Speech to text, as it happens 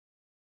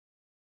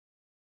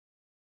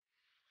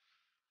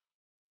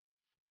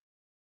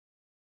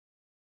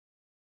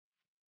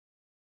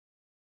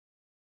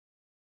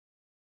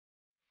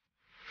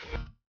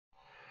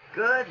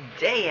Good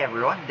day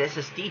everyone,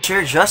 this is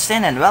Teacher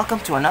Justin and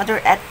welcome to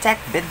another EdTech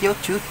video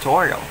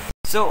tutorial.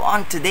 So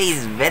on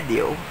today's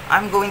video,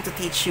 I'm going to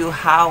teach you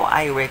how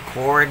I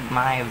record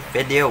my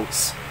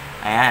videos.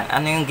 Ayan,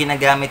 ano yung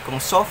ginagamit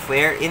kong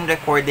software in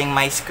recording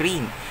my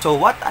screen. So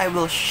what I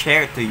will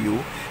share to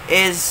you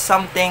is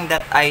something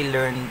that I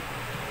learned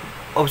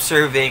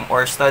observing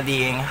or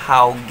studying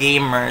how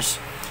gamers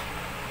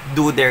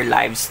do their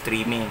live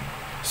streaming.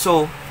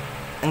 So,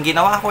 ang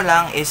ginawa ko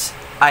lang is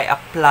I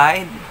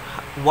applied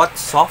what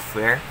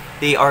software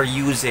they are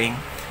using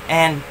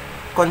and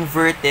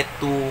convert it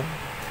to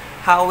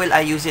how will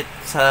I use it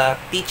sa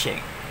teaching,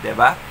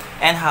 diba?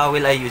 And how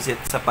will I use it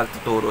sa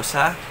pagtuturo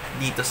sa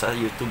dito sa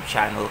YouTube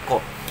channel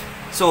ko.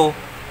 So,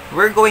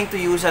 we're going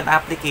to use an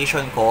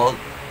application called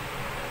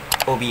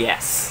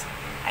OBS.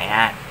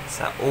 Ayan,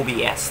 sa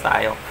OBS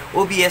tayo.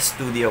 OBS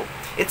Studio.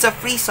 It's a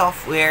free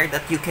software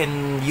that you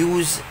can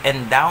use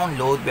and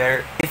download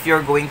where if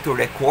you're going to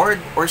record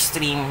or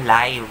stream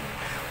live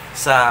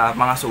sa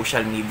mga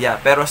social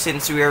media. Pero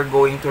since we are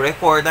going to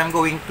record, I'm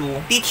going to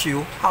teach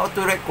you how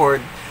to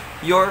record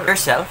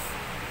yourself,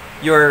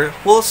 your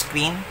whole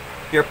screen,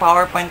 your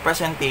PowerPoint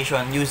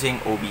presentation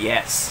using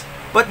OBS.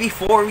 But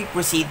before we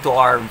proceed to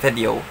our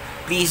video,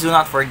 please do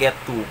not forget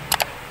to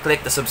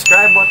click the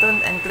subscribe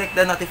button and click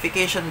the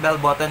notification bell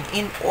button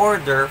in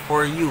order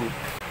for you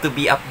to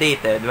be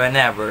updated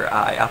whenever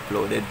I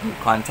uploaded new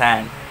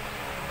content.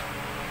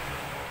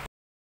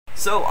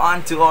 So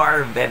on to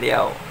our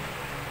video.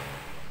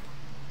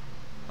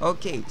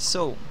 Okay,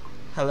 so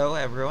hello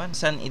everyone.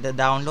 Saan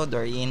ida-download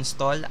or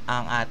i-install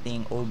ang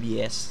ating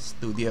OBS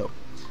Studio?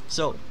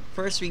 So,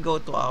 first we go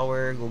to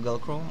our Google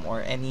Chrome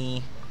or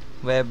any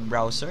web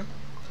browser.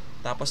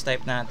 Tapos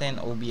type natin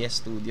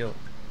OBS Studio.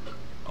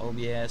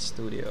 OBS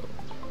Studio.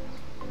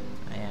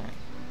 Ayan.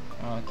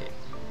 Okay.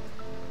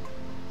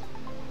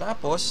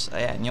 Tapos,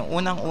 ayan, yung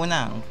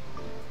unang-unang.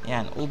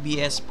 Ayan,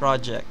 OBS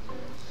project.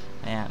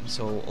 Ayan,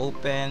 so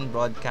open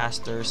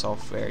broadcaster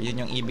software.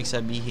 Yun yung ibig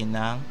sabihin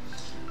ng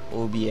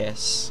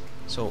OBS.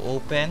 So,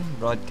 Open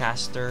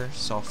Broadcaster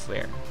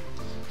Software.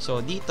 So,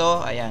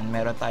 dito, ayan,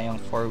 meron tayong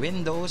for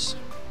Windows,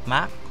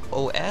 Mac,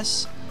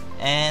 OS,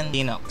 and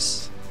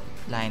Linux,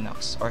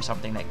 or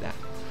something like that.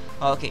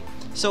 Okay.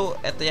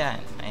 So, eto yan.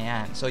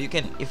 Ayan. So, you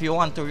can, if you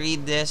want to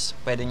read this,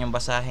 pwede nyo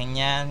basahin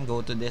yan. Go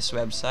to this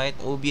website,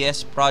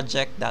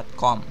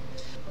 obsproject.com.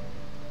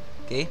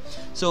 Okay.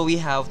 So,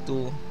 we have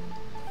to,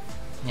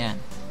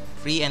 yan,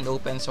 free and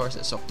open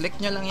sources. So, click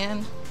nyo lang yan.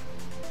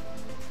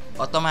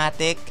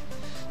 Automatic.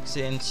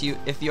 Since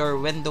if you're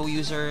window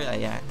user,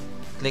 ayan,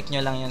 click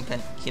nyo lang yung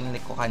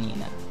kinlik ko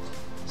kanina.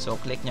 So,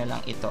 click nyo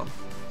lang ito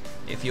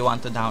if you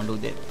want to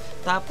download it.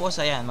 Tapos,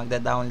 ayan,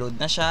 magda-download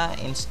na siya,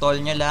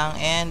 install nyo lang,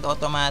 and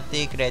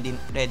automatic, ready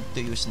to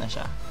use na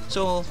siya.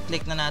 So,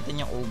 click na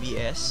natin yung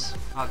OBS.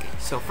 Okay,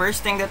 so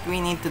first thing that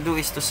we need to do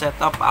is to set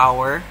up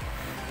our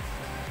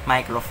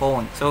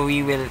microphone. So,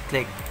 we will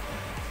click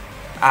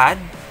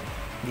add,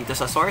 dito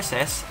sa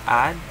sources,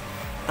 add,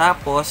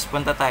 tapos,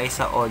 punta tayo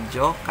sa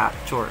audio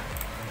capture.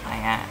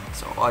 Ayan.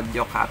 So,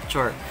 audio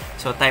capture.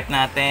 So, type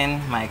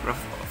natin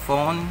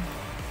microphone.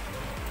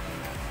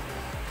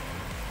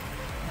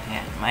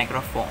 Ayan,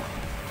 microphone.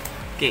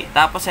 Okay,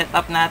 tapos set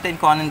up natin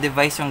kung anong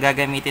device yung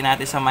gagamitin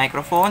natin sa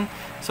microphone.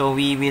 So,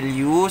 we will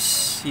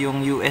use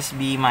yung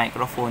USB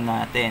microphone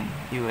natin.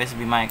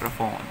 USB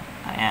microphone.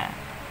 Ayan.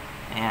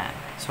 Ayan.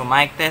 So,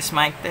 mic test.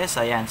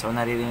 Ayan. So,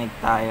 naririnig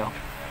tayo.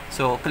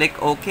 So, click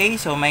OK.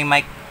 So, may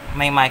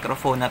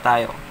microphone na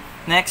tayo.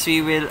 Next, we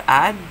will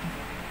add.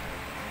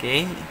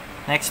 Okay.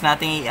 Next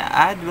natin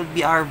i-add will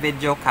be our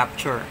video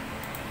capture.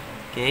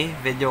 Okay.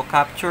 Video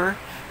capture.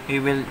 We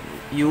will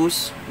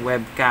use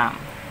webcam.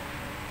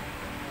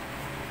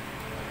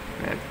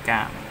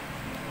 Webcam.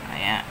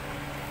 Ayan.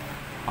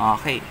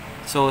 Okay.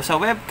 So, sa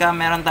webcam,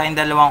 meron tayong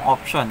dalawang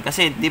option.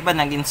 Kasi, di ba,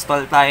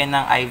 nag-install tayo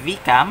ng IV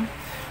cam.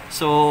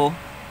 So,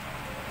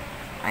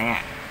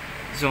 ayan.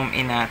 Zoom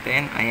in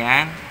natin.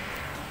 Ayan.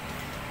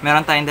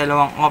 Meron tayong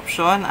dalawang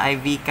option,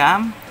 IV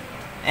cam,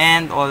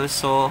 and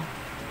also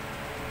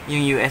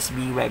yung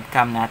USB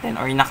webcam natin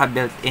or yung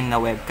naka-built-in na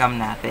webcam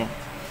natin.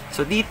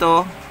 So,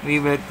 dito, we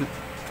will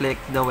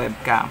click the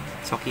webcam.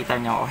 So, kita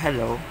nyo, oh,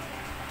 hello.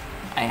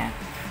 Ayan.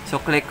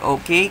 So, click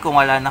OK kung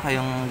wala na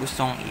kayong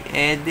gustong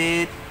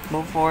i-edit,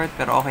 go forth,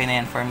 pero okay na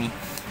yan for me.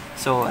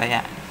 So,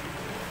 ayan.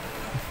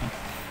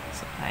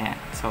 So, ayan.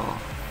 So,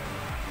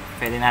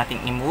 pwede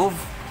nating i-move.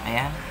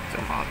 Ayan.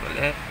 Zoom out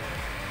ulit.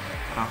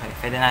 Okay,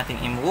 pwede nating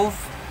i-move.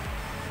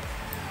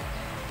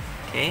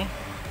 Okay.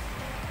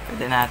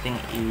 Pwede nating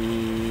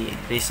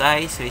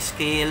i-resize,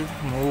 rescale,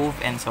 move,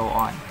 and so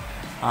on.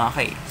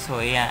 Okay,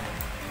 so ayan.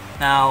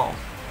 Now,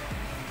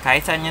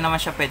 kahit saan nyo naman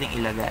siya pwedeng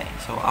ilagay.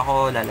 So,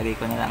 ako, lalagay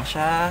ko na lang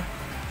siya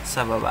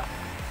sa baba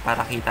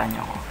para kita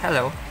nyo ako.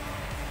 Hello.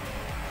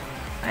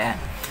 Ayan.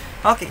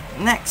 Okay,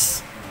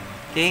 next.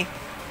 Okay.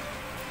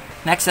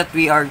 Next that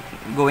we are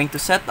going to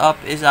set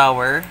up is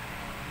our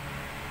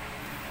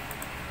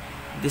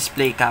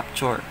display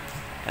capture.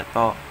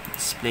 Ito,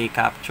 display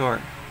capture.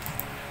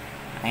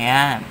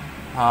 Ayan.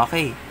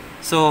 Okay.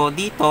 So,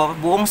 dito,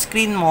 buong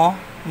screen mo,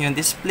 yung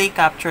display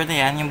capture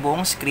na yan, yung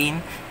buong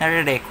screen,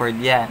 nare-record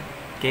yan.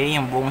 Okay?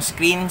 Yung buong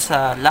screen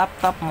sa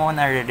laptop mo,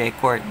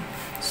 nare-record.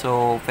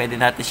 So,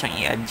 pwede natin siyang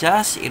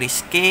i-adjust,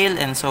 i-rescale,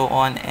 and so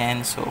on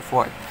and so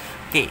forth.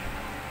 Okay.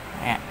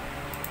 Ayan.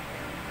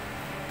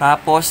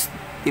 Tapos,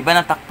 diba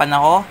natakpan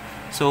ako?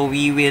 So,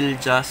 we will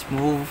just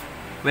move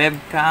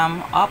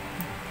webcam up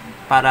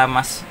para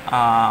mas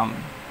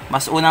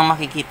unang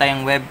makikita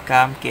yung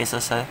webcam kesa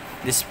sa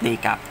display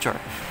capture.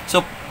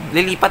 So,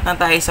 lilipat na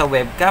tayo sa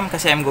webcam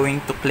kasi I'm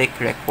going to click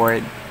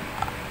record.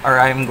 Or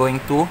I'm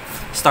going to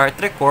start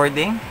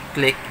recording.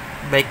 Click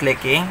by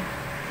clicking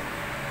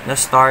the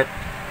start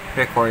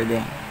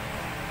recording.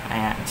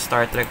 Ayan,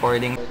 start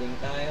recording. Recording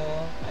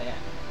tayo.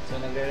 Ayan. So,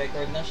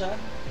 nagre-record na siya.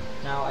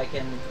 Now, I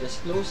can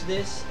just close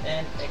this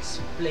and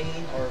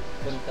explain or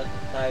punta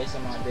tayo sa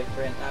mga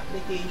different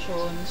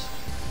applications.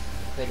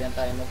 Pwede na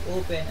tayo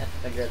mag-open at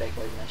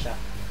nagre-record na siya.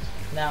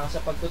 Now, sa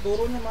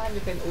pagtuturo naman,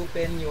 you can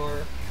open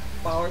your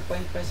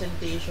PowerPoint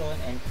presentation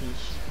and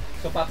teach.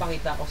 So,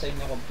 papakita ko sa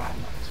inyo kung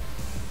paano.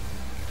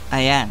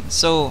 Ayan.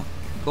 So,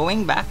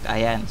 going back,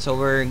 ayan. So,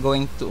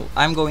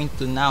 I'm going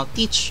to now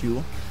teach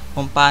you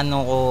kung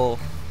paano ko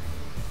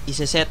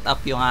isa-set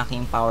up yung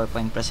aking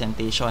PowerPoint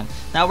presentation.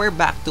 Now, we're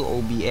back to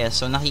OBS.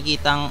 So,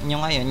 nakikita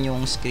nyo ngayon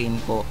yung screen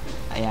ko.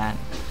 Ayan.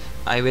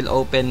 I will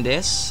open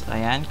this.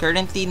 Ayan.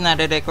 Currently,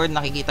 nare-record.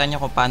 Nakikita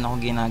nyo kung paano ko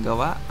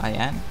ginagawa.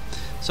 Ayan.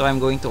 So,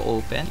 I'm going to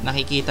open.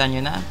 Nakikita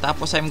nyo na.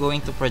 Tapos, I'm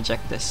going to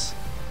project this.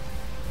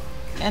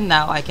 And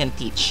now, I can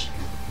teach.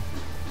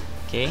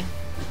 Okay?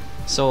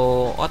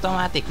 So,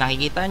 automatic.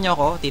 Nakikita nyo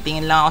ko.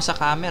 Titingin lang ako sa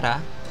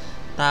camera.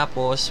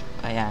 Tapos,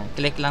 ayan.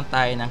 Click lang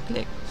tayo ng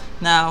click.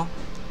 Now,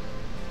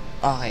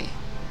 okay.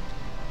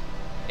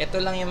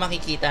 Ito lang yung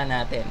makikita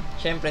natin.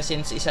 Siyempre,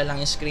 since isa lang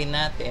yung screen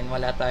natin,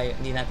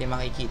 hindi natin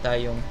makikita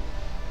yung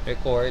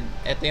record.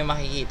 Ito yung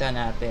makikita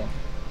natin.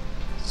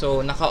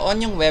 So,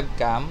 naka-on yung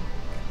webcam.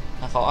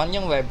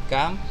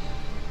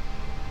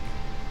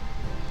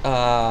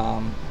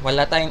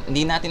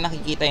 Hindi natin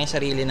nakikita yung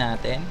sarili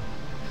natin.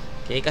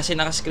 Okay, kasi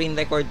naka-screen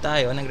record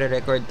tayo,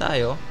 nagre-record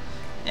tayo.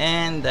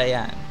 And,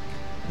 ayan.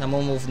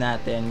 Namumove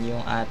natin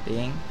yung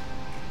ating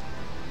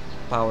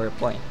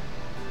PowerPoint.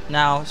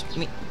 Now,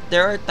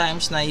 there are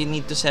times na you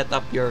need to set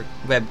up your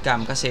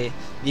webcam kasi,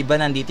 di ba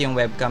nandito yung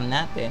webcam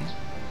natin?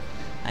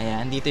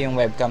 Ayan, dito yung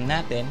webcam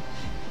natin.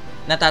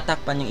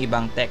 Natatakpan yung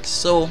ibang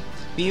text. So,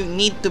 we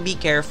need to be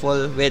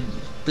careful with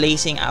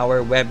placing our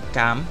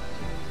webcam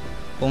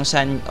kung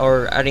saan,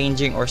 or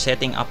arranging or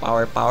setting up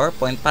our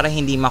PowerPoint para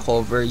hindi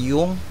ma-cover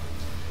yung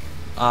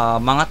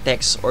mga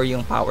text or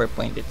yung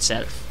PowerPoint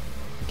itself.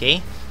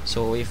 Okay?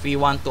 So, if we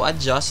want to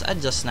adjust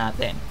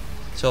natin.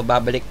 So,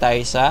 babalik tayo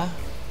sa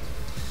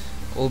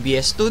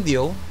OBS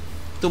Studio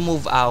to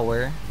move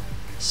our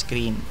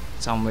screen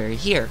somewhere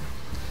here.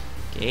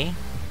 Okay?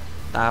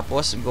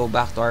 Tapos, go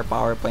back to our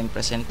PowerPoint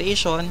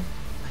presentation.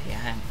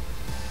 Ayan.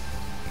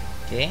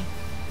 Okay?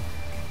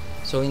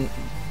 So,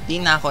 hindi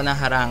na ako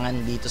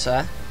naharangan dito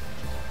sa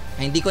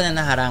hindi ko na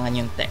naharangan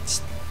yung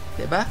text.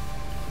 Diba?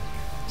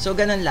 So,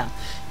 ganun lang.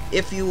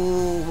 If you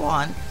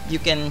want,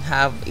 you can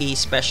have a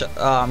special,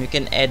 you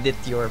can edit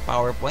your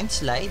PowerPoint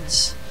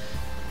slides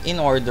in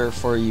order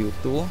for you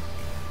to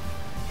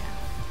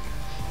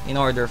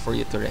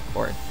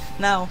record.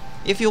 Now,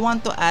 if you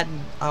want to add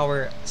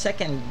our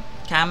second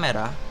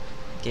camera,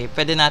 okay,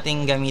 pwede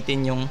natin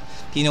gamitin yung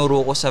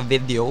tinuro ko sa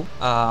video,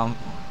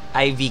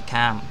 IV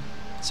cam.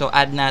 So,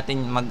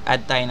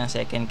 mag-add tayo ng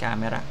second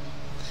camera.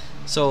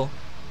 So,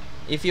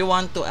 if you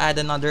want to add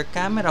another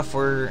camera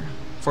for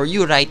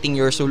you writing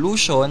your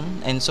solution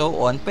and so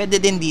on,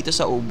 pwede din dito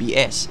sa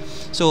OBS.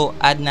 So,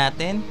 add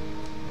natin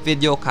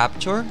video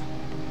capture.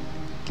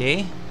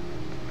 Okay?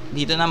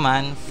 Dito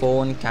naman,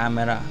 phone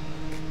camera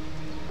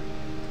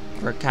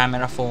or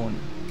camera phone.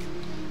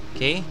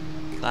 Okay?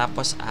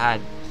 Tapos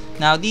add.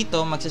 Now, dito,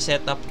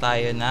 magsa-set up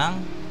tayo ng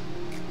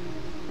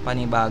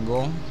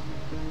panibagong.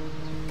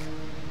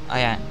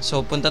 Ayan.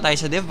 So, punta tayo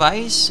sa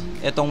device.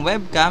 Itong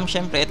webcam,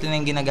 syempre, ito na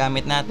yung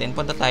ginagamit natin.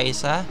 Punta tayo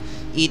sa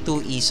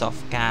E2 eSoft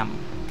Cam.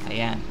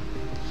 Ayan.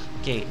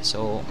 Okay.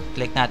 So,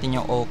 click natin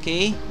yung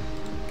OK.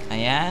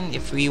 Ayan.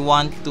 If we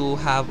want to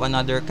have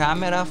another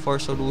camera for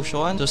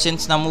solution. So,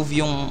 since na-move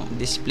yung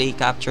display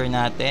capture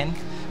natin,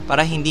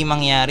 para hindi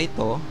mangyari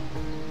to,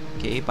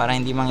 okay, para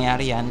hindi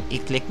mangyari yan,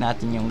 i-click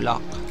natin yung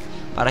lock.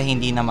 Para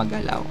hindi na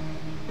magalaw.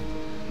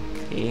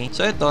 Okay.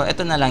 So,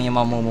 ito na lang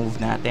yung mamumove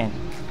natin.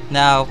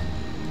 Now,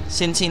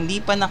 since hindi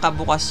pa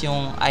nakabukas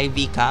yung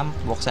IV cam,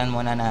 buksan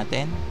muna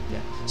natin.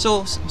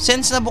 So,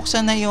 since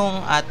nabuksan na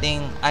yung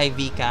ating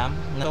IV cam,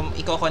 so,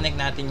 i-connect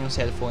natin yung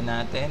cellphone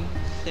natin.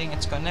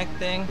 It's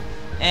connecting.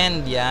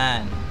 And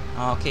yan.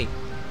 Okay.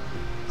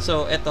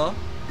 So,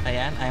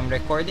 ayan, I'm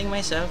recording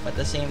myself at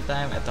the same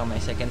time, may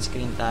second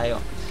screen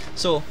tayo.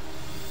 So,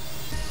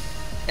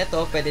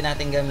 pwede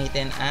natin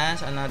gamitin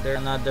as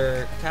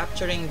another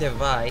capturing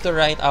device to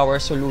write our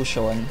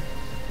solution.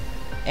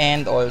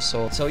 And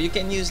also, so you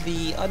can use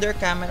the other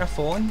camera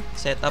phone.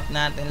 Set up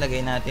natin,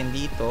 lagay natin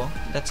dito.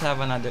 Let's have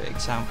another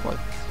example.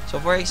 So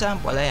for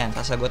example, ayan,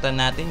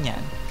 sasagutan natin yan.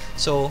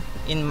 So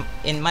in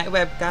my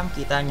webcam,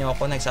 kita nyo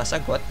ako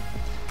nagsasagot.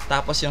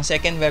 Tapos yung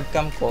second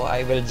webcam ko,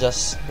 I will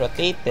just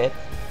rotate it,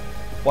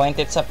 point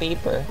it sa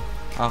paper.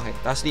 Okay,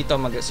 tapos dito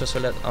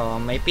magsusulat,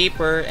 my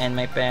paper and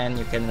my pen,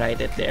 you can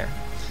write it there.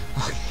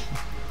 Okay.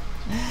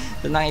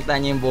 So nakita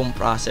nyo yung buong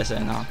process,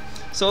 ano.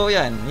 So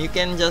yan, you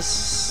can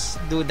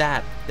just do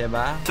that,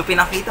 diba? So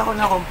pinakita ko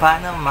na kung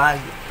paano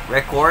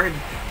mag-record,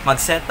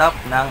 mag-setup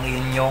ng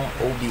inyong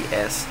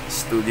OBS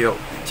Studio.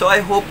 So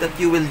I hope that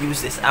you will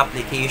use this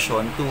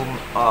application to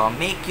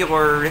make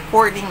your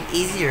recording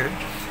easier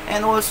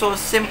and also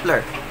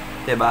simpler,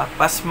 diba?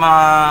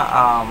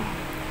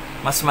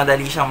 Mas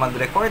madali siyang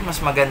mag-record,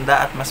 mas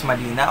maganda at mas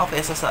malinaw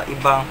kaysa sa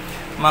ibang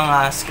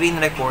mga screen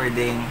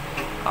recording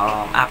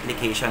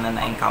application na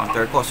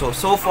na-encounter ko.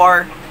 So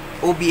far,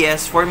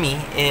 OBS for me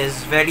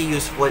is very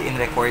useful in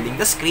recording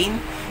the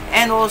screen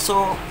and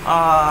also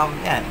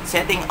yan,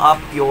 setting up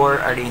your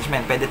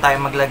arrangement. Pwede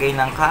tayong maglagay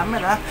ng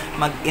camera,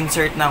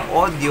 mag-insert ng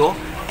audio,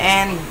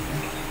 and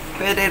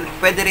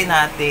pwede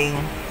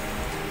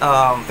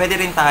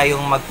rin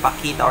tayong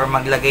magpakita or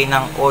maglagay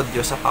ng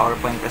audio sa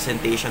PowerPoint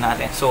presentation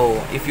natin.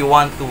 So if you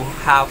want to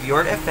have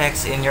your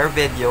effects in your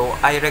video,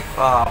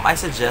 I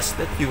suggest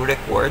that you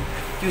record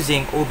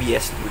using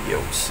OBS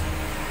Studios.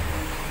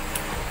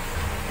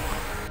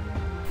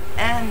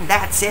 And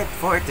that's it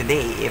for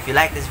today. If you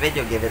like this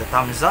video, give it a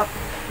thumbs up.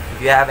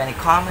 If you have any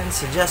comments,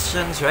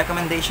 suggestions,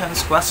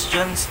 recommendations,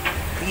 questions,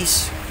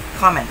 please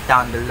comment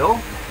down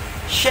below.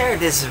 Share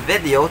this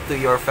video to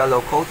your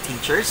fellow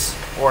co-teachers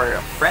or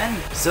a friend.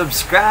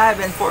 Subscribe,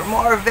 and for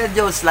more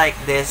videos like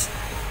this,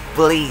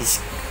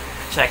 please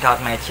check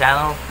out my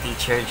channel,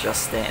 Teacher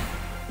Justin.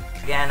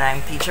 Again,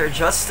 I'm Teacher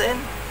Justin.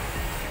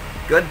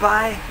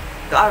 Goodbye,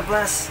 God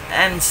bless,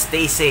 and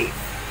stay safe.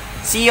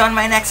 See you on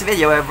my next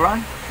video,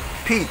 everyone.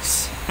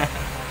 Peace.